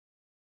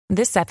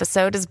This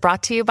episode is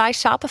brought to you by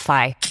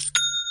Shopify.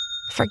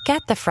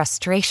 Forget the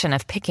frustration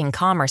of picking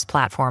commerce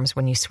platforms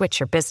when you switch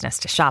your business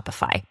to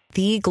Shopify,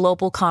 the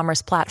global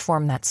commerce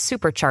platform that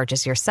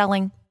supercharges your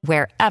selling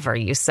wherever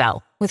you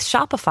sell. With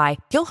Shopify,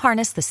 you'll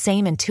harness the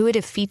same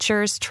intuitive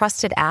features,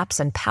 trusted apps,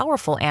 and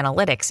powerful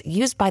analytics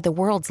used by the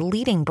world's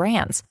leading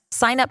brands.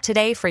 Sign up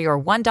today for your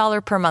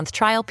 $1 per month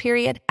trial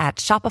period at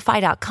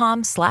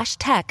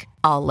shopify.com/tech,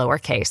 all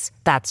lowercase.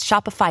 That's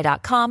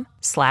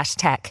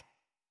shopify.com/tech.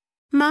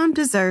 Mom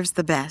deserves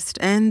the best,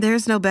 and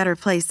there's no better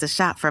place to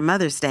shop for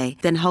Mother's Day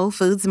than Whole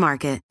Foods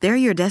Market. They're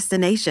your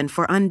destination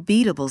for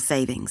unbeatable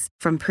savings,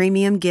 from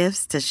premium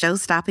gifts to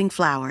show-stopping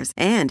flowers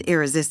and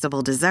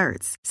irresistible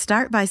desserts.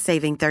 Start by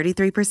saving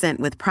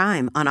 33% with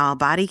Prime on all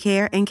body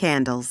care and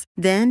candles.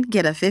 Then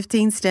get a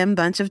 15-stem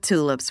bunch of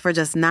tulips for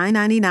just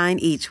 $9.99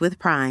 each with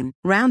Prime.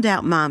 Round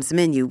out Mom's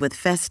menu with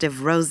festive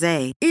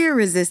rosé,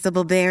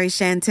 irresistible berry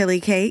chantilly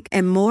cake,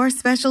 and more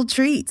special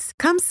treats.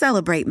 Come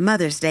celebrate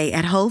Mother's Day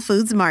at Whole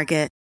Foods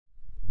Market.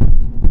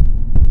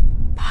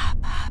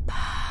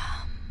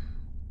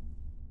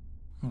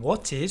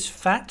 What is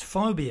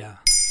fatphobia?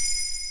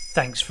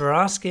 Thanks for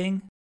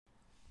asking.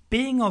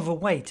 Being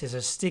overweight is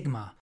a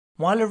stigma.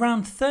 While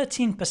around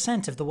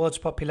 13% of the world's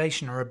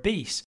population are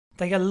obese,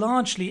 they are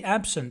largely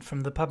absent from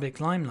the public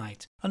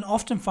limelight and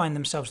often find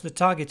themselves the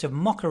target of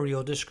mockery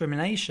or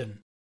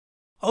discrimination.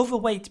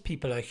 Overweight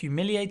people are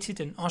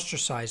humiliated and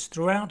ostracized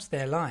throughout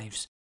their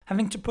lives,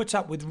 having to put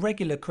up with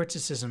regular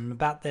criticism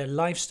about their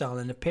lifestyle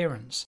and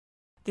appearance.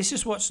 This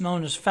is what's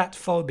known as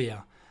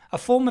fatphobia, a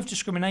form of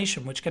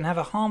discrimination which can have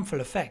a harmful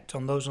effect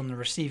on those on the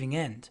receiving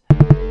end.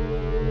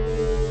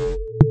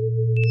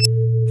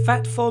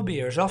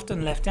 Fatphobia is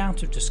often left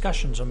out of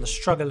discussions on the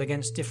struggle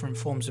against different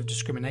forms of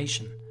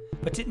discrimination,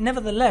 but it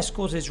nevertheless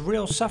causes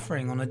real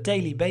suffering on a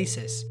daily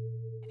basis.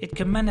 It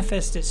can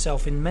manifest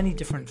itself in many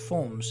different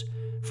forms,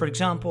 for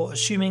example,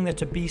 assuming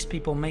that obese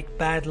people make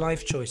bad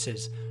life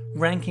choices,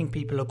 ranking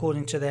people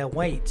according to their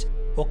weight,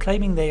 or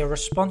claiming they are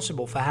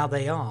responsible for how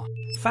they are.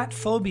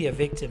 Fatphobia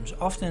victims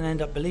often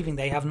end up believing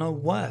they have no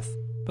worth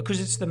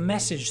because it's the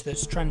message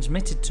that's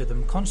transmitted to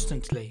them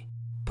constantly.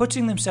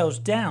 Putting themselves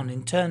down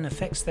in turn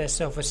affects their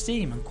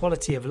self-esteem and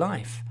quality of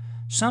life.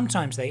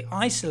 Sometimes they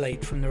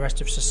isolate from the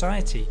rest of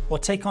society or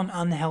take on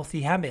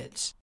unhealthy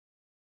habits.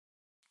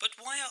 But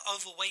why are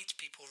overweight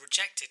people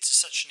rejected to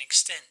such an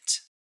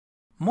extent?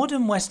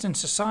 Modern Western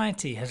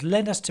society has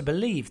led us to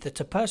believe that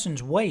a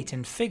person's weight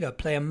and figure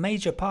play a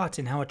major part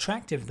in how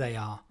attractive they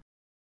are.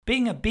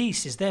 Being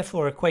obese is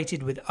therefore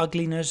equated with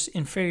ugliness,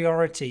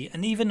 inferiority,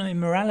 and even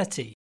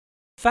immorality.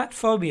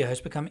 Fatphobia has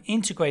become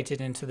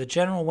integrated into the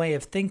general way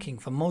of thinking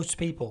for most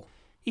people.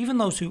 Even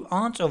those who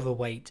aren't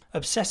overweight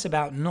obsess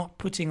about not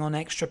putting on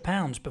extra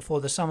pounds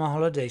before the summer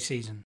holiday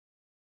season.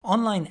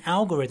 Online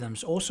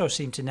algorithms also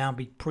seem to now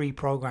be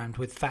pre-programmed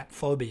with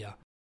fatphobia.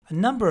 A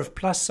number of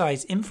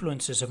plus-size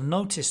influencers have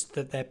noticed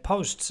that their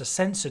posts are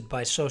censored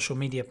by social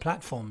media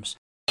platforms.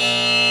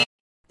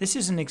 This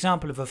is an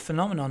example of a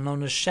phenomenon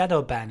known as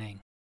shadow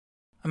banning.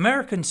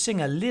 American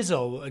singer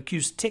Lizzo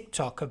accused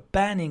TikTok of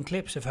banning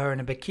clips of her in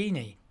a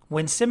bikini,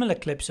 when similar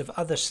clips of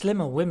other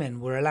slimmer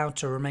women were allowed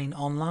to remain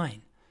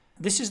online.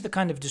 This is the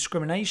kind of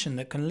discrimination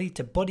that can lead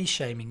to body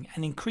shaming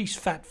and increase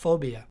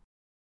fatphobia.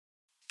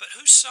 But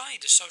whose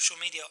side is social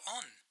media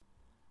on?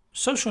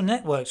 Social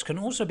networks can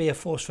also be a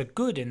force for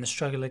good in the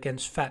struggle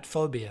against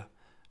fatphobia.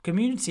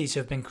 Communities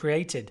have been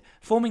created,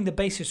 forming the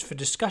basis for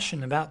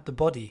discussion about the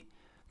body.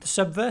 The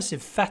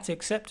subversive fat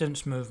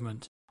acceptance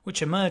movement,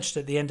 which emerged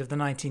at the end of the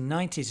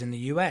 1990s in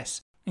the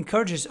US,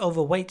 encourages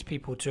overweight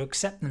people to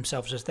accept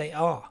themselves as they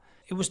are.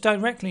 It was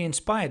directly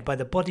inspired by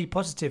the body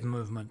positive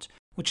movement,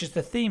 which is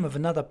the theme of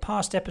another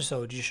past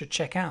episode you should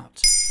check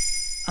out.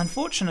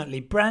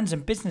 Unfortunately, brands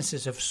and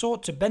businesses have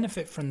sought to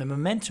benefit from the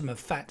momentum of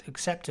fat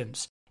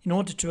acceptance in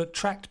order to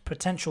attract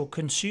potential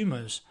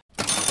consumers.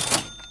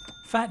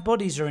 Fat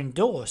bodies are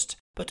endorsed,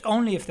 but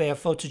only if they are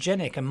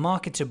photogenic and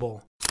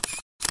marketable.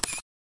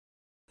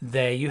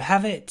 There you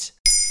have it.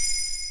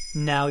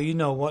 Now you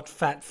know what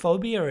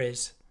fatphobia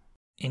is.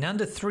 In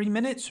under 3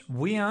 minutes,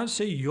 we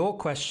answer your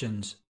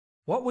questions.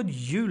 What would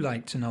you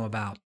like to know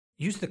about?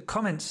 Use the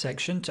comments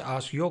section to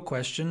ask your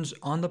questions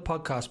on the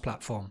podcast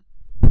platform.